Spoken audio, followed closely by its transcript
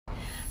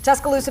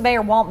Tuscaloosa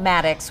Mayor Walt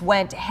Maddox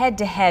went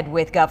head-to-head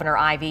with Governor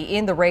Ivey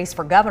in the race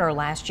for governor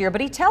last year,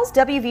 but he tells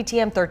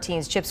WVTM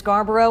 13's Chip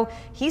Scarborough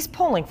he's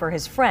polling for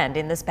his friend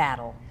in this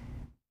battle.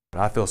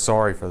 I feel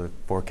sorry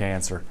for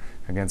cancer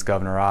against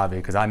Governor Ivey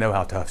because I know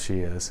how tough she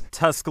is.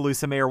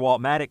 Tuscaloosa Mayor Walt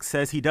Maddox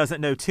says he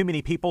doesn't know too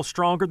many people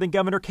stronger than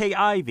Governor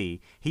Ivey.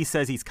 He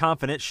says he's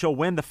confident she'll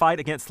win the fight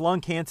against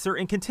lung cancer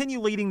and continue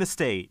leading the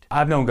state.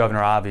 I've known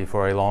Governor Ivey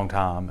for a long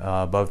time,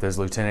 both as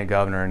lieutenant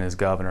governor and as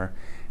governor.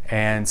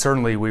 And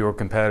certainly we were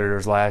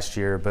competitors last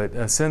year,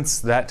 but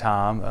since that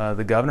time,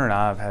 the governor and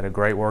I have had a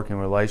great working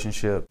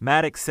relationship.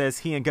 Maddox says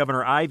he and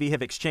Governor Ivey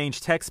have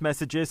exchanged text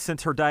messages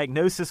since her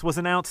diagnosis was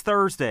announced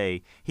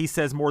Thursday. He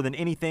says more than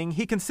anything,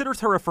 he considers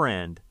her a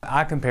friend.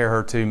 I compare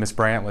her to Miss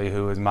Brantley,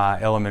 who is my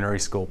elementary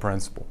school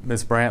principal.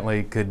 Miss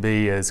Brantley could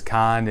be as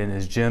kind and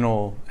as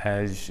gentle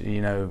as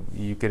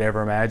you could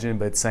ever imagine,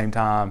 but at the same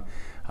time,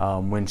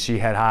 when she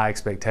had high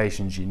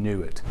expectations, you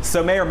knew it.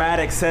 So Mayor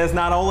Maddox says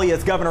not only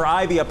is Governor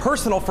Ivey a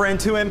personal friend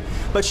to him,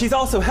 but she's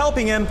also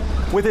helping him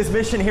with his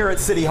mission here at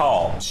City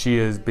Hall. She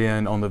has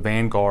been on the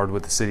vanguard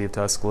with the city of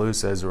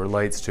Tuscaloosa as it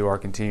relates to our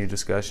continued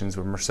discussions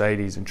with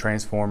Mercedes and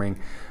transforming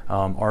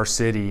our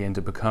city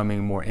into becoming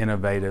more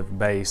innovative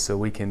based so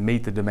we can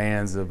meet the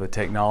demands of a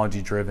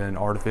technology-driven,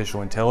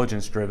 artificial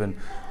intelligence-driven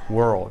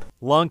world.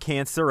 Lung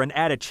cancer, an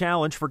added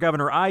challenge for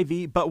Governor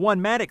Ivey, but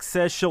one Maddox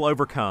says she'll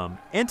overcome.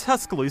 In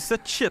Tuscaloosa,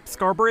 Chip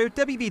Scarborough,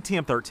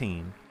 WVTM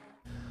 13.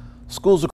 Schools